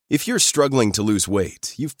If you're struggling to lose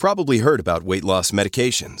weight, you've probably heard about weight loss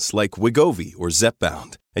medications like Wegovy or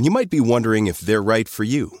Zepbound, and you might be wondering if they're right for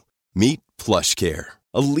you. Meet PlushCare,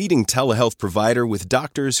 a leading telehealth provider with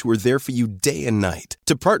doctors who are there for you day and night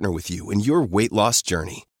to partner with you in your weight loss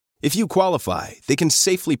journey. If you qualify, they can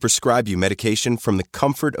safely prescribe you medication from the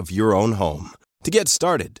comfort of your own home. To get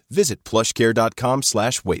started, visit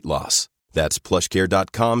plushcare.com/weight-loss. That's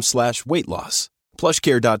plushcare.com/weight-loss.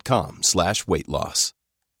 plushcare.com/weight-loss.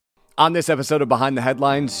 On this episode of Behind the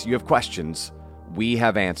Headlines, you have questions. We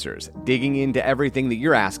have answers, digging into everything that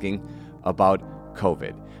you're asking about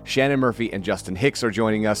COVID. Shannon Murphy and Justin Hicks are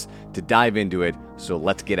joining us to dive into it, so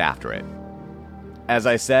let's get after it. As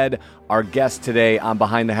I said, our guests today on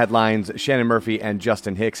Behind the Headlines, Shannon Murphy and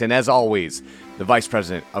Justin Hicks, and as always, the Vice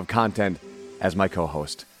President of Content as my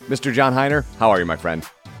co-host. Mr. John Heiner, how are you, my friend?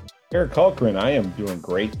 Eric Hulkran, I am doing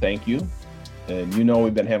great, thank you. And you know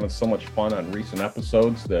we've been having so much fun on recent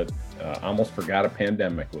episodes that almost forgot a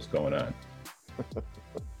pandemic was going on.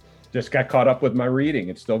 Just got caught up with my reading.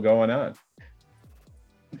 It's still going on.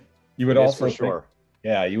 You would also think,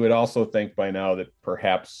 you would also think by now that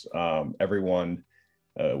perhaps everyone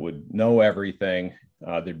would know everything.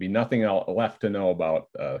 There'd be nothing left to know about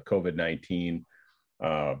COVID-19,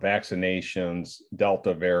 vaccinations,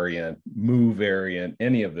 Delta variant, Mu variant,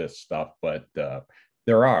 any of this stuff. But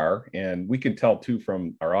there are, and we can tell too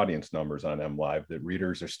from our audience numbers on MLive that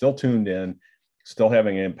readers are still tuned in, still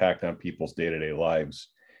having an impact on people's day-to-day lives.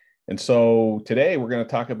 And so today we're going to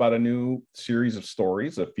talk about a new series of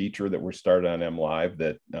stories, a feature that we're started on MLive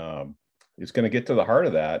that is going to get to the heart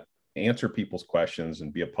of that, answer people's questions,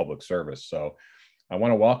 and be a public service. So I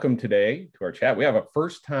want to welcome today to our chat. We have a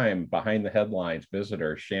first-time Behind the Headlines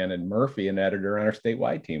visitor, Shannon Murphy, an editor on our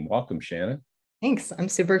statewide team. Welcome, Shannon. Thanks. I'm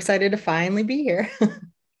super excited to finally be here.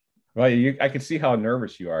 Well, I can see how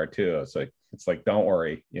nervous you are too. It's like, don't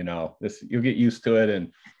worry, you'll get used to it,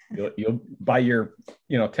 and you'll by your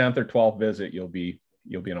 10th or 12th visit, you'll be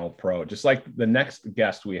an old pro. Just like the next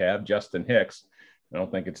guest we have, Justin Hicks. I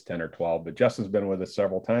don't think it's 10 or 12, but Justin's been with us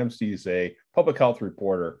several times. He's a public health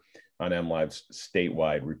reporter on MLive's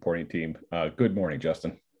statewide reporting team. Good morning,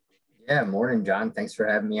 Justin. Yeah, morning, John. Thanks for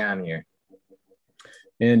having me on here.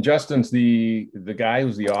 And Justin's the guy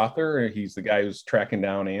who's the author. He's the guy who's tracking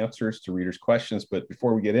down answers to readers' questions. But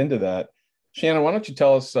before we get into that, Shannon, why don't you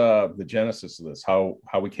tell us the genesis of this, how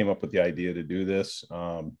we came up with the idea to do this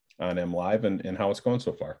on MLive and how it's going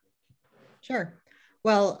so far? Sure.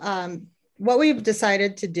 Well, what we've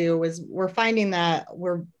decided to do is we're finding that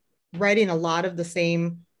we're writing a lot of the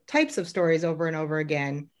same types of stories over and over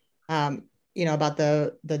again, about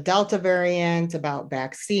the Delta variant, about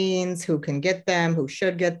vaccines, who can get them, who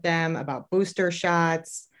should get them, about booster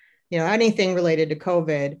shots, anything related to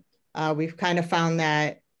COVID. We've kind of found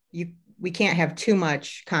that we can't have too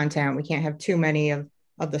much content. We can't have too many of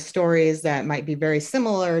the stories that might be very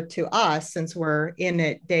similar to us since we're in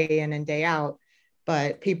it day in and day out,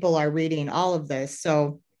 but people are reading all of this.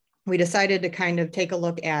 So we decided to kind of take a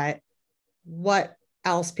look at what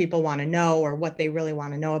else people want to know or what they really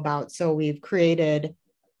want to know about. So we've created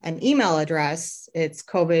an email address. It's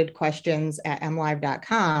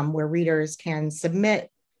covidquestions@mlive.com, where readers can submit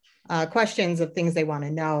questions of things they want to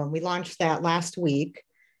know. And we launched that last week.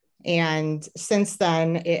 And since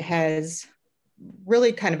then, it has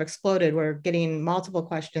really kind of exploded. We're getting multiple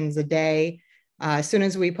questions a day. As soon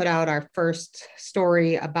as we put out our first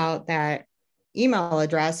story about that email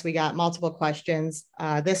address, we got multiple questions.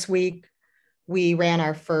 This week, we ran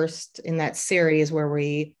our first in that series where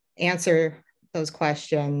we answer those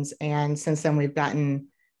questions. And since then, we've gotten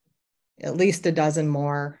at least a dozen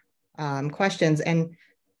more questions. And,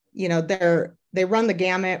 they run the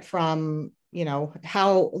gamut from,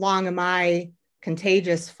 how long am I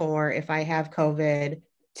contagious for if I have COVID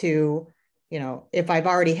to, if I've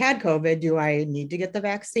already had COVID, do I need to get the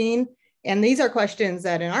vaccine? And these are questions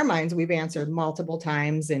that in our minds, we've answered multiple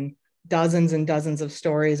times in dozens and dozens of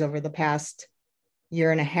stories over the past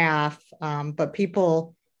year and a half. But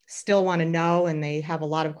people still want to know, and they have a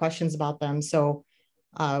lot of questions about them. So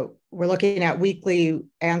we're looking at weekly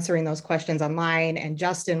answering those questions online, and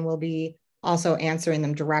Justin will be also answering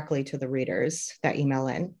them directly to the readers that email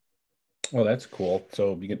in. Well, that's cool.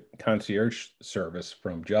 So you get concierge service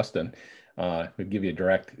from Justin. We'll give you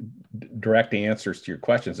direct answers to your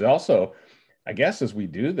questions. And also, I guess as we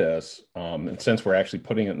do this, and since we're actually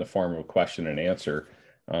putting it in the form of a question and answer,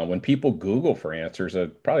 when people Google for answers,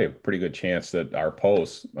 probably a pretty good chance that our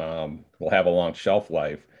posts will have a long shelf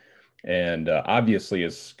life. And obviously,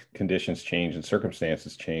 as conditions change and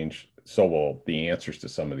circumstances change, so will the answers to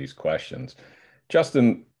some of these questions.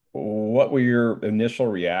 Justin, what were your initial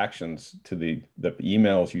reactions to the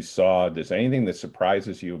emails you saw? Does anything that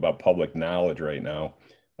surprises you about public knowledge right now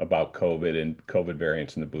about COVID and COVID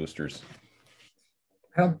variants and the boosters?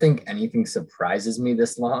 I don't think anything surprises me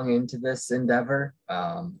this long into this endeavor.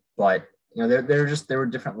 But there were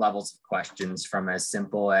different levels of questions, from as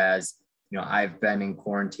simple as, I've been in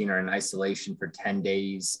quarantine or in isolation for 10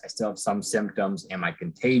 days. I still have some symptoms. Am I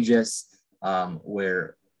contagious?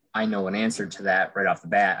 Where I know an answer to that right off the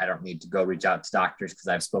bat. I don't need to go reach out to doctors because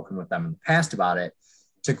I've spoken with them in the past about it,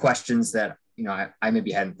 to questions that, I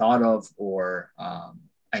maybe hadn't thought of, or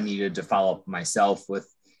I needed to follow up myself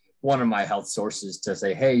with one of my health sources to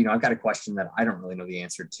say, hey, I've got a question that I don't really know the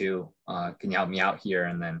answer to. Can you help me out here?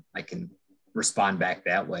 And then I can respond back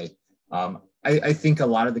that way. I think a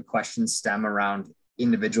lot of the questions stem around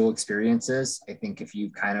individual experiences. I think if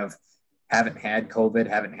you kind of haven't had COVID,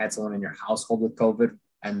 haven't had someone in your household with COVID,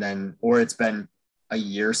 or it's been a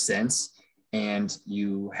year since, and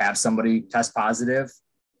you have somebody test positive,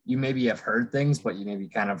 you maybe have heard things, but you maybe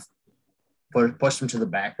kind of push them to the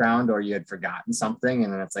background, or you had forgotten something.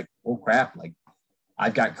 And then it's like, oh crap, like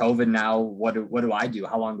I've got COVID now. What do I do?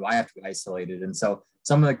 How long do I have to be isolated? And so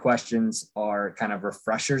some of the questions are kind of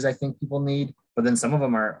refreshers I think people need, but then some of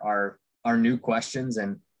them are new questions.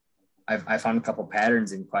 And I found a couple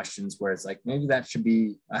patterns in questions where it's like, maybe that should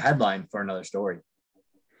be a headline for another story.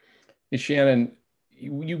 Hey, Shannon,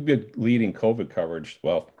 you've been leading COVID coverage,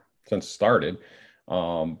 since it started.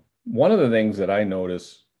 One of the things that I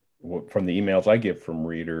notice from the emails I get from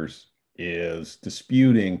readers is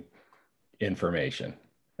disputing information.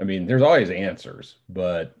 I mean, there's always answers,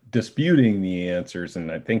 but disputing the answers.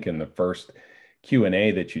 And I think in the first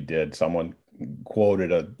Q&A that you did, someone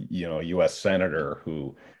quoted a U.S. senator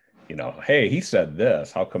who, hey, he said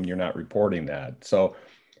this. How come you're not reporting that? So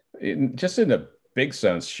just in a big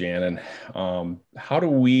sense, Shannon, how do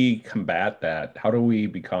we combat that? How do we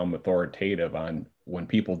become authoritative on when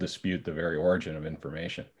people dispute the very origin of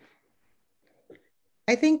information?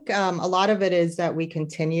 I think a lot of it is that we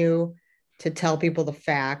continue to tell people the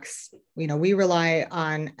facts. We rely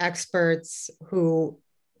on experts who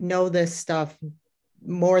know this stuff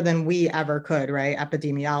more than we ever could, right?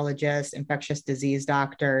 Epidemiologists, infectious disease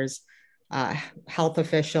doctors, health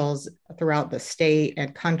officials throughout the state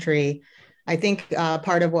and country. I think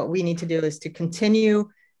part of what we need to do is to continue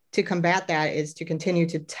to combat that, is to continue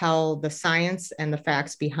to tell the science and the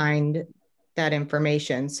facts behind that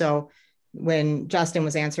information. So when Justin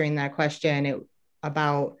was answering that question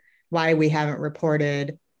about why we haven't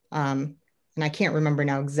reported, and I can't remember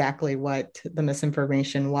now exactly what the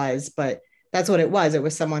misinformation was, but that's what it was. It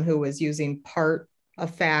was someone who was using part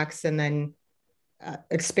of facts and then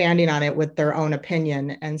expanding on it with their own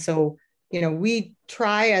opinion. And so, we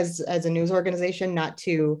try as a news organization not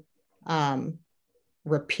to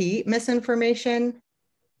repeat misinformation,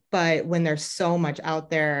 but when there's so much out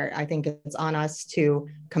there, I think it's on us to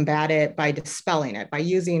combat it by dispelling it, by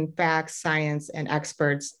using facts, science, and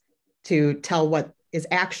experts to tell what is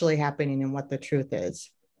actually happening and what the truth is.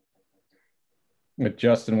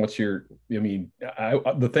 Justin,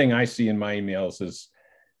 the thing I see in my emails is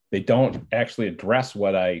they don't actually address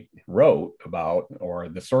what I wrote about or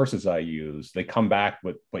the sources I use. They come back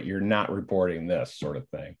with, but you're not reporting this sort of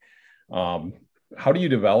thing. How do you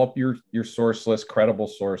develop your source list, credible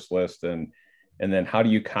source list, and then how do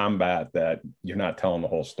you combat that you're not telling the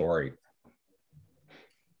whole story?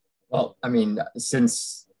 Well,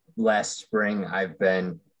 since last spring, I've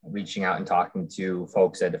been reaching out and talking to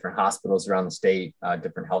folks at different hospitals around the state,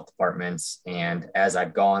 different health departments. And as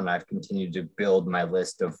I've gone, I've continued to build my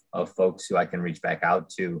list of folks who I can reach back out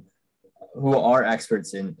to, who are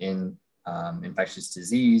experts in infectious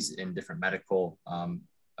disease, in different medical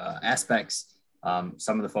aspects.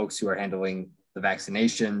 Some of the folks who are handling the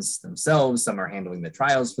vaccinations themselves, some are handling the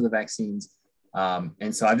trials for the vaccines.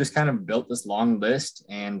 And so I've just kind of built this long list.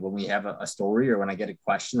 And when we have a story, or when I get a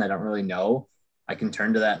question I don't really know, I can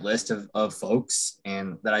turn to that list of folks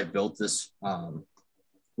and that I've built this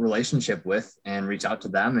relationship with and reach out to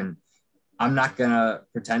them. And I'm not going to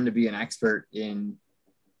pretend to be an expert in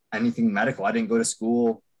anything medical. I didn't go to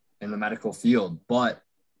school in the medical field, but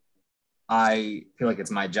I feel like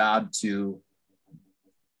it's my job to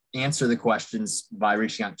answer the questions by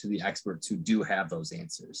reaching out to the experts who do have those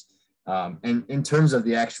answers. And in terms of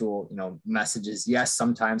the actual, messages, yes,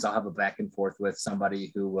 sometimes I'll have a back and forth with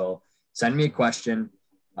somebody who will send me a question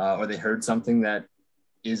or they heard something that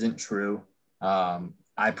isn't true.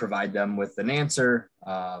 I provide them with an answer,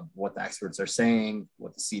 what the experts are saying,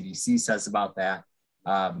 what the CDC says about that.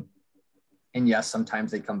 And yes,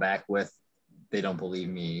 sometimes they come back with, they don't believe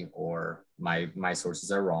me, or my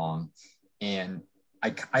sources are wrong. And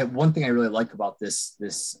one thing I really like about this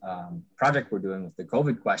project we're doing with the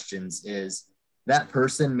COVID questions is that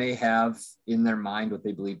person may have in their mind what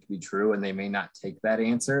they believe to be true, and they may not take that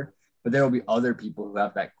answer, but there will be other people who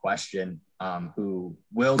have that question who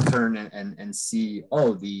will turn and see,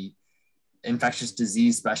 oh, the infectious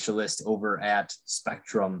disease specialist over at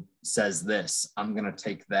Spectrum says this. I'm going to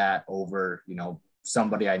take that over,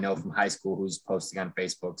 somebody I know from high school who's posting on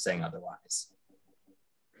Facebook saying otherwise.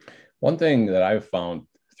 One thing that I've found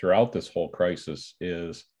throughout this whole crisis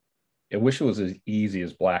is I wish it was as easy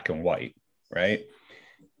as black and white, right?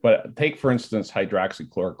 But take, for instance,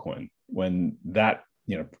 hydroxychloroquine. When that,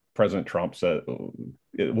 President Trump said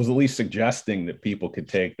it was at least suggesting that people could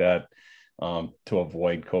take that to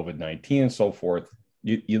avoid COVID-19 and so forth.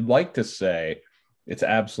 You'd like to say it's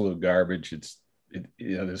absolute garbage.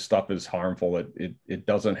 This stuff is harmful. It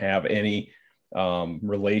doesn't have any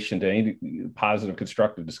relation to any positive,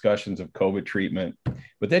 constructive discussions of COVID treatment.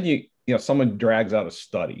 But then someone drags out a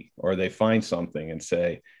study, or they find something and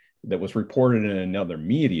say that was reported in another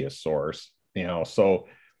media source. So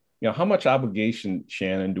how much obligation,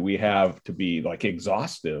 Shannon, do we have to be like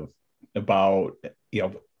exhaustive about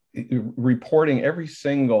reporting every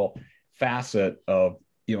single facet of,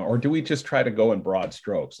 or do we just try to go in broad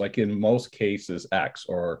strokes, like in most cases X,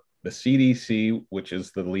 or the CDC, which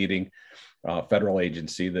is the leading federal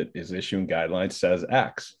agency that is issuing guidelines, says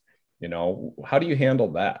X? How do you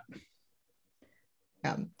handle that?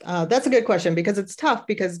 Yeah, that's a good question, because it's tough,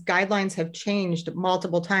 because guidelines have changed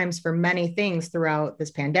multiple times for many things throughout this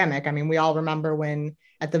pandemic. I mean, we all remember when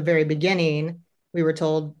at the very beginning, we were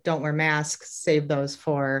told, don't wear masks, save those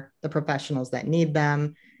for the professionals that need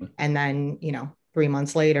them. And then, 3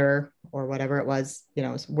 months later, or whatever it was,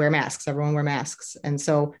 wear masks, everyone wear masks. And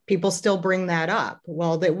so people still bring that up.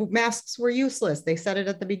 Well, the masks were useless. They said it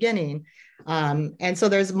at the beginning. And so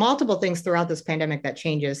there's multiple things throughout this pandemic that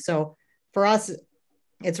changes. So for us,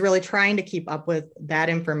 it's really trying to keep up with that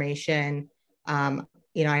information. I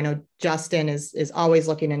know Justin is always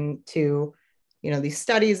looking into, these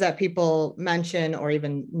studies that people mention, or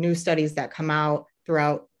even new studies that come out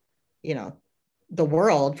throughout, the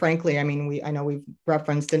world, frankly. I mean, I know we've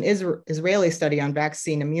referenced an Israeli study on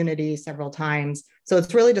vaccine immunity several times. So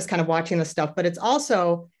it's really just kind of watching the stuff, but it's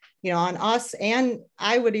also, on us, and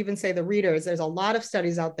I would even say the readers, there's a lot of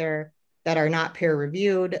studies out there that are not peer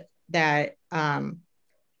reviewed, that,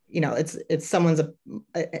 it's someone's,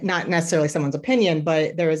 not necessarily someone's opinion,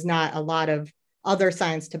 but there is not a lot of other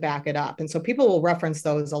science to back it up. And so people will reference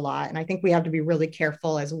those a lot. And I think we have to be really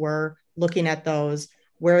careful as we're looking at those.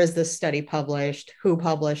 Where is this study published? Who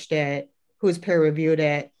published it? Who's peer reviewed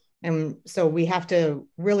it? And so we have to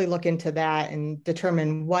really look into that and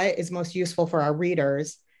determine what is most useful for our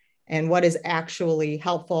readers, and what is actually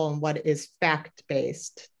helpful, and what is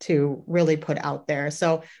fact-based to really put out there.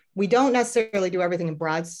 So we don't necessarily do everything in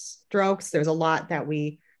broad strokes. There's a lot that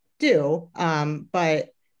we do, but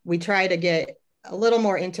we try to get a little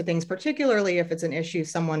more into things, particularly if it's an issue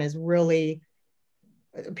someone is really,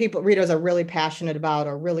 readers are really passionate about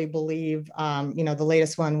or really believe. The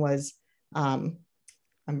latest one was, I'm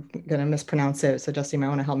going to mispronounce it, so Justin might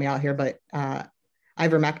want to help me out here, but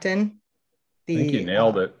ivermectin. I think you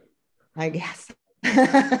nailed it. I guess.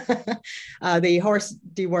 The horse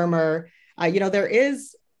dewormer, there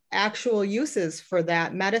is actual uses for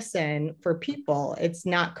that medicine for people. It's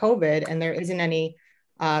not COVID, and there isn't any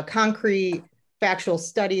concrete factual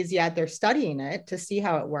studies yet. They're studying it to see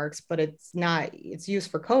how it works, but its use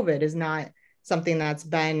for COVID is not something that's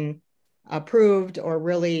been approved or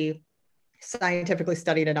really scientifically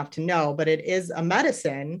studied enough to know, but it is a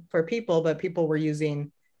medicine for people. But people were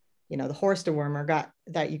using, the horse dewormer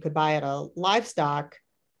that you could buy at a livestock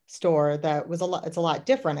store that was it's a lot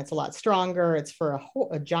different. It's a lot stronger. It's for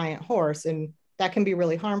a giant horse, and that can be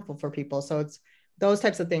really harmful for people. So it's those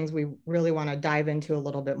types of things we really want to dive into a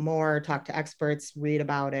little bit more, talk to experts, read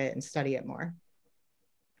about it, and study it more.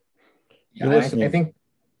 Yeah, I think.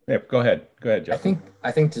 Yeah, go ahead, Jeff.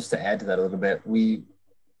 I think just to add to that a little bit,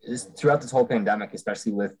 throughout this whole pandemic,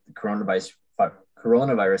 especially with the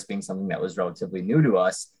coronavirus being something that was relatively new to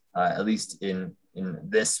us, at least in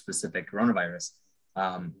this specific coronavirus,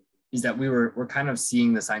 is that we're kind of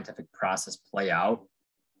seeing the scientific process play out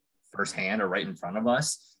firsthand or right in front of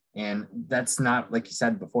us. And that's not, like you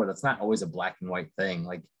said before, that's not always a black and white thing.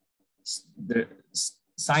 Like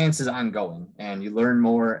science is ongoing, and you learn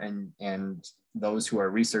more, and those who are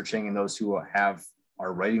researching and those who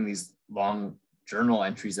are writing these long journal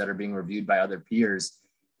entries that are being reviewed by other peers,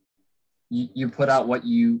 you put out what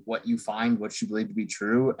you find, what you believe to be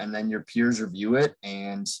true, and then your peers review it.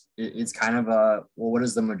 And it's kind of what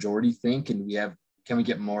does the majority think? And we have can we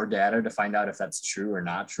get more data to find out if that's true or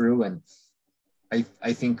not true? And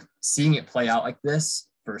I think seeing it play out like this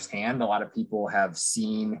firsthand, a lot of people have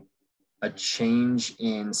seen a change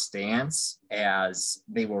in stance as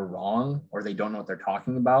they were wrong or they don't know what they're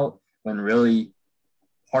talking about, when really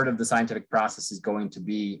part of the scientific process is going to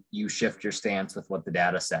be you shift your stance with what the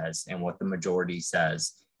data says and what the majority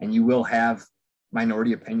says. And you will have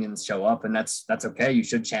minority opinions show up, and that's okay. You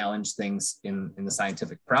should challenge things in the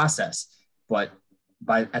scientific process. But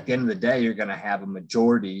at the end of the day, you're going to have a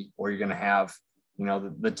majority, or you're going to have,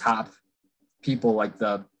 the top people like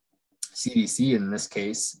the CDC in this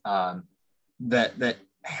case, that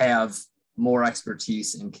have more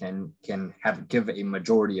expertise and can give a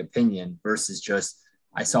majority opinion versus just,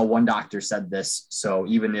 I saw one doctor said this, so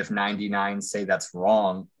even if 99 say that's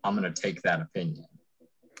wrong, I'm going to take that opinion.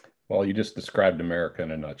 Well, you just described America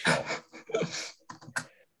in a nutshell.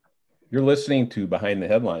 You're listening to Behind the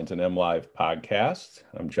Headlines, an MLive podcast.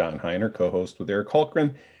 I'm John Heiner, co-host with Eric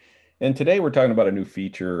Hultgren. And today we're talking about a new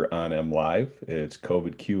feature on MLive. It's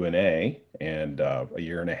COVID Q&A. And a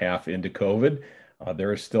year and a half into COVID,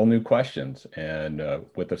 there are still new questions. And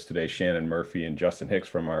with us today, Shannon Murphy and Justin Hicks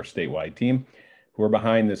from our statewide team, who are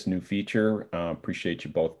behind this new feature. Appreciate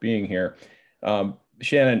you both being here.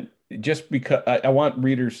 Shannon, just because I want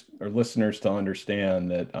readers or listeners to understand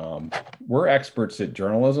that we're experts at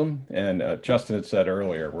journalism, and Justin had said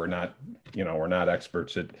earlier, we're not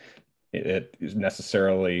experts at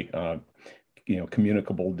necessarily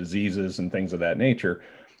communicable diseases and things of that nature.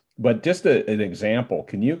 But just an example,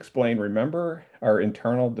 can you explain? Remember our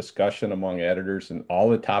internal discussion among editors and all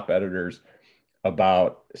the top editors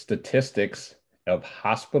about statistics of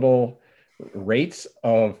hospital rates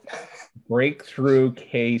of breakthrough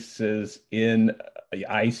cases in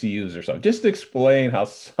ICUs or something? Just explain how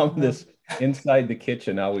some of this inside the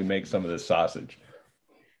kitchen, how we make some of this sausage.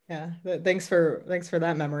 Yeah, thanks for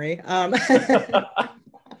that memory.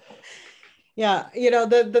 Yeah,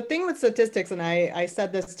 the thing with statistics, and I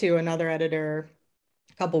said this to another editor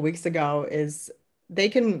a couple weeks ago, is they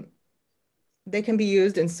can be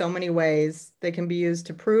used in so many ways. They can be used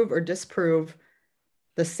to prove or disprove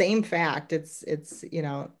the same fact. It's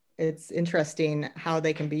interesting how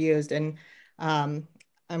they can be used. And I'm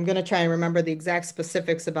going to try and remember the exact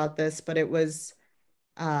specifics about this, but it was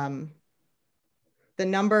the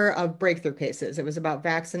number of breakthrough cases. It was about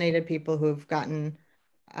vaccinated people who have gotten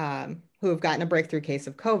a breakthrough case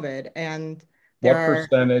of COVID. And what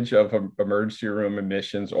percentage of emergency room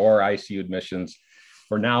admissions or ICU admissions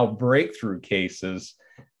are now breakthrough cases?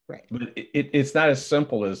 Right. But it's not as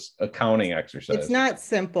simple as a counting exercise. It's not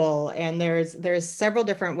simple. And there's several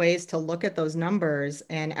different ways to look at those numbers,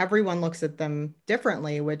 and everyone looks at them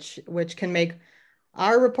differently, which can make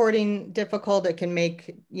our reporting difficult. It can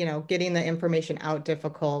make, getting the information out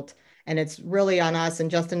difficult. And it's really on us.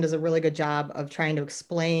 And Justin does a really good job of trying to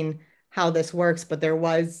explain how this works. But there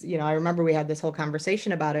was, I remember we had this whole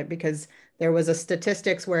conversation about it because there was a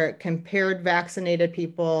statistics where it compared vaccinated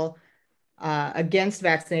people against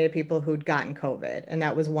vaccinated people who'd gotten COVID. And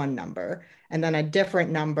that was one number. And then a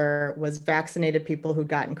different number was vaccinated people who'd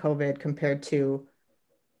gotten COVID compared to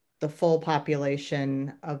the full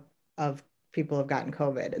population of people who've gotten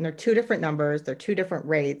COVID. And they're two different numbers, they're two different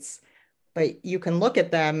rates, but you can look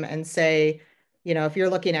at them and say, if you're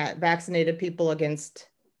looking at vaccinated people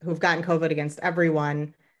who've gotten COVID against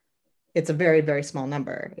everyone, it's a very, very small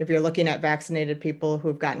number. If you're looking at vaccinated people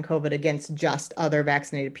who've gotten COVID against just other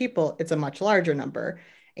vaccinated people, it's a much larger number.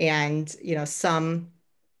 And, some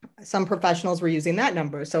professionals were using that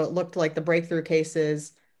number. So it looked like the breakthrough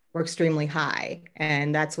cases were extremely high.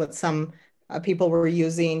 And that's what some people were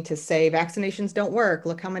using to say vaccinations don't work.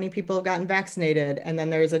 Look how many people have gotten vaccinated. And then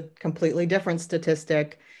there's a completely different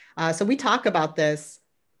statistic. So we talk about this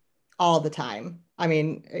all the time. I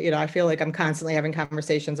mean, I feel like I'm constantly having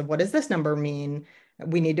conversations of what does this number mean?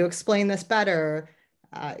 We need to explain this better.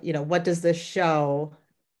 What does this show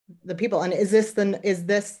the people? And is this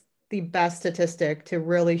the best statistic to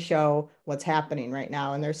really show what's happening right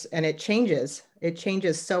now? And it changes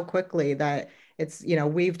so quickly that it's,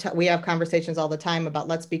 we have conversations all the time about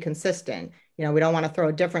let's be consistent. We don't want to throw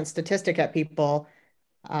a different statistic at people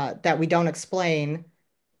that we don't explain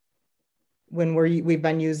when we've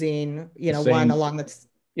been using, one along the.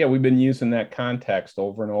 Yeah, we've been using that context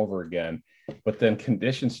over and over again, but then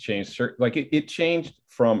conditions changed. Like it changed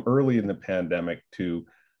from early in the pandemic to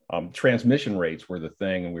transmission rates were the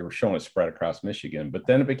thing, and we were showing it spread across Michigan. But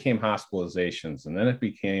then it became hospitalizations, and then it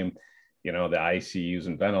became, the ICUs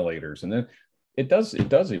and ventilators, and then it does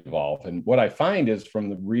evolve. And what I find is from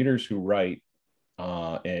the readers who write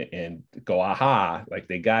and go, aha, like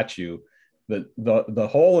they got you. the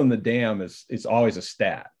hole in the dam is always a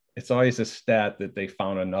stat. It's always a stat that they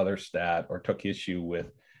found another stat or took issue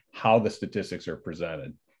with how the statistics are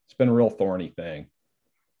presented. It's been a real thorny thing.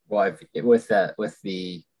 Well, with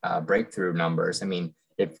the breakthrough numbers, I mean,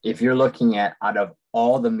 if you're looking at out of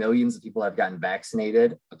all the millions of people that have gotten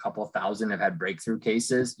vaccinated, a couple thousand have had breakthrough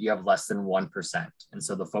cases, you have less than 1%. And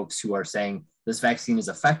so the folks who are saying this vaccine is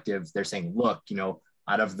effective, they're saying, look,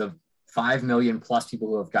 out of the 5 million plus people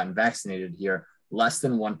who have gotten vaccinated here, less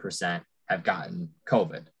than 1% have gotten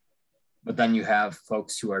COVID. But then you have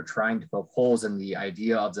folks who are trying to poke holes in the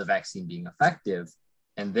idea of the vaccine being effective.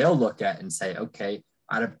 And they'll look at and say, okay,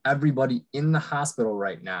 out of everybody in the hospital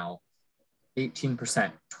right now,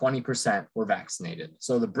 18%, 20% were vaccinated.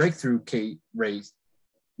 So the breakthrough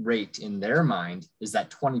rate in their mind is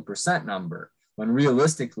that 20% number, when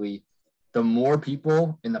realistically, the more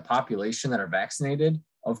people in the population that are vaccinated,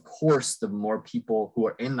 of course, the more people who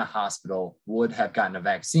are in the hospital would have gotten a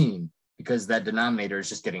vaccine because that denominator is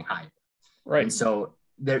just getting higher. Right. And so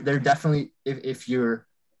they're definitely, if you're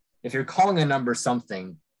calling a number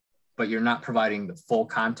something, but you're not providing the full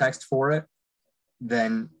context for it,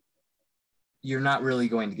 then you're not really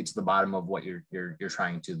going to get to the bottom of what you're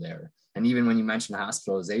trying to there. And even when you mentioned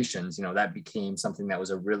hospitalizations, that became something that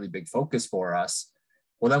was a really big focus for us.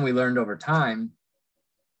 Well, then we learned over time,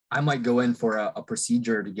 I might go in for a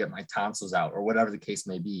procedure to get my tonsils out or whatever the case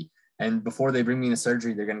may be. And before they bring me into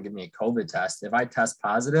surgery, they're going to give me a COVID test. If I test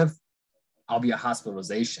positive, I'll be a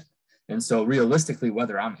hospitalization. And so realistically,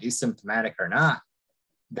 whether I'm asymptomatic or not,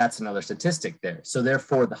 that's another statistic there. So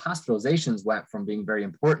therefore, the hospitalizations went from being very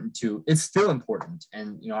important to it's still important.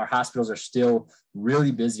 And, our hospitals are still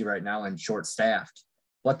really busy right now and short-staffed.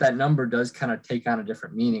 But that number does kind of take on a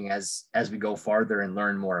different meaning as we go farther and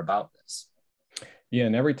learn more about this. Yeah.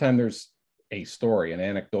 And every time there's a story, an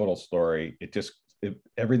anecdotal story,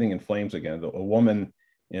 everything inflames again. A woman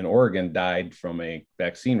in Oregon died from a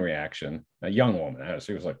vaccine reaction, a young woman. I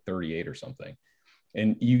she was like 38 or something.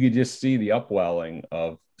 And you could just see the upwelling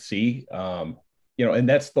of, and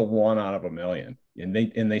that's the 1 out of a million. And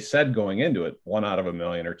they said going into it, 1 out of a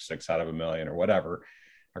million or 6 out of a million or whatever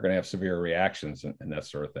are going to have severe reactions, and that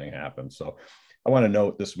sort of thing happens. So I want to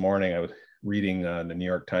note this morning, I was reading the New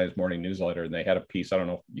York Times morning newsletter, and they had a piece, I don't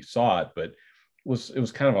know if you saw it, but it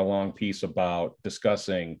was kind of a long piece about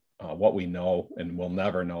discussing what we know and will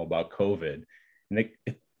never know about COVID. And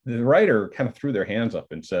the writer kind of threw their hands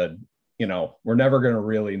up and said, we're never going to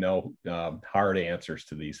really know hard answers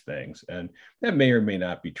to these things. And that may or may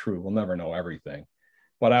not be true. We'll never know everything.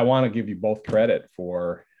 But I want to give you both credit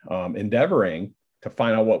for endeavoring to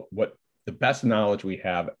find out what the best knowledge we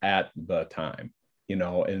have at the time,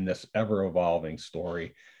 in this ever evolving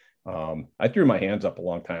story. I threw my hands up a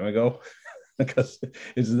long time ago because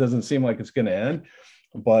it doesn't seem like it's going to end.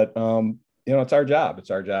 But, it's our job.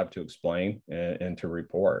 It's our job to explain and to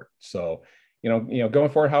report. So, going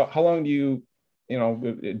forward, how long do you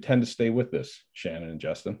intend to stay with this, Shannon and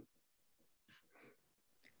Justin?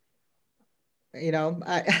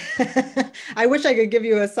 I wish I could give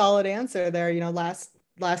you a solid answer there.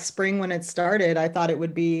 Last spring when it started, I thought it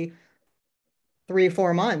would be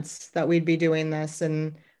 3-4 months that we'd be doing this.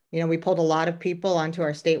 And, we pulled a lot of people onto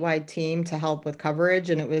our statewide team to help with coverage.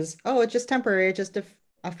 And it was, it's just temporary, it's just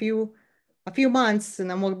a few months, and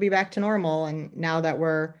then we'll be back to normal. And now that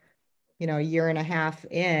we're, a year and a half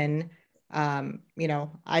in,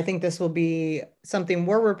 I think this will be something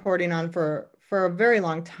we're reporting on for a very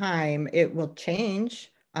long time. It will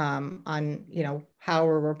change on, how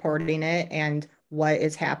we're reporting it and what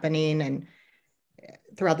is happening and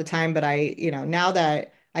throughout the time. But now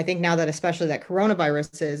that especially that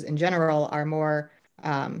coronaviruses in general are more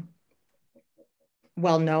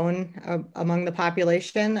well-known among the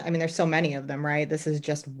population. I mean, there's so many of them, right? This is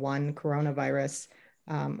just one coronavirus.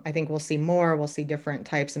 I think we'll see more, we'll see different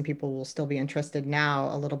types, and people will still be interested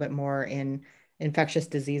now a little bit more in infectious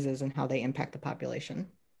diseases and how they impact the population.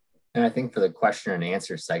 And I think for the question and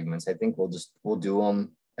answer segments, I think we'll do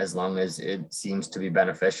them as long as it seems to be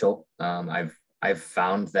beneficial. I've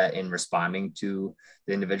found that in responding to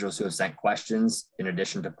the individuals who have sent questions, in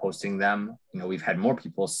addition to posting them, we've had more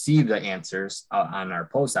people see the answers on our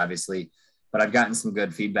posts, obviously, but I've gotten some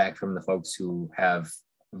good feedback from the folks who have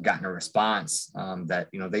gotten a response that,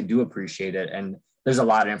 they do appreciate it. And there's a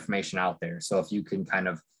lot of information out there. So if you can kind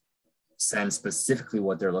of send specifically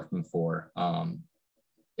what they're looking for,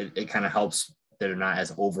 it kind of helps. They're not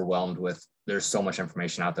as overwhelmed with, there's so much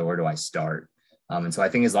information out there, where do I start? And so I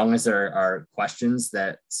think as long as there are questions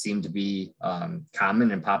that seem to be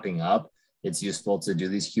common and popping up, it's useful to do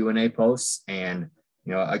these Q&A posts. And,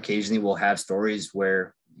 occasionally we'll have stories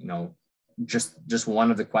where, just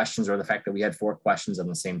one of the questions, or the fact that we had 4 questions on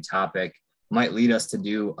the same topic, might lead us to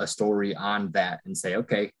do a story on that and say,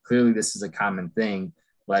 okay, clearly this is a common thing.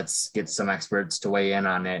 Let's get some experts to weigh in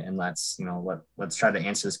on it. And let's try to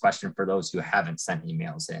answer this question for those who haven't sent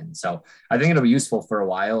emails in. So I think it'll be useful for a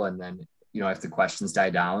while. And then, if the questions die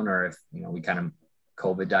down, or if, we kind of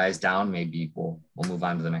COVID dies down, maybe we'll move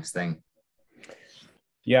on to the next thing.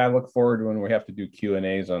 Yeah. I look forward to when we have to do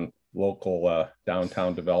Q&As on local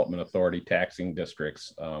downtown development authority taxing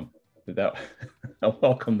districts. I'll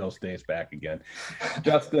welcome those days back again.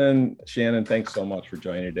 Justin, Shannon, thanks so much for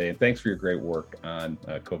joining today, and thanks for your great work on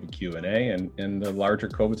COVID Q&A and the larger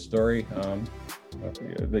COVID story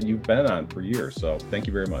that you've been on for years. So thank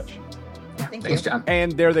you very much. Thanks, John.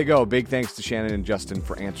 And there they go. Big thanks to Shannon and Justin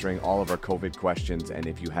for answering all of our COVID questions. And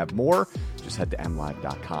if you have more, just head to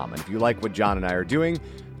mlive.com. And if you like what John and I are doing,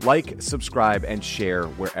 like, subscribe, and share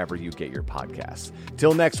wherever you get your podcasts.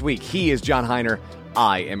 Till next week, he is John Heiner.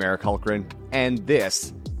 I am Eric Hultgren, and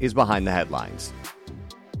this is Behind the Headlines.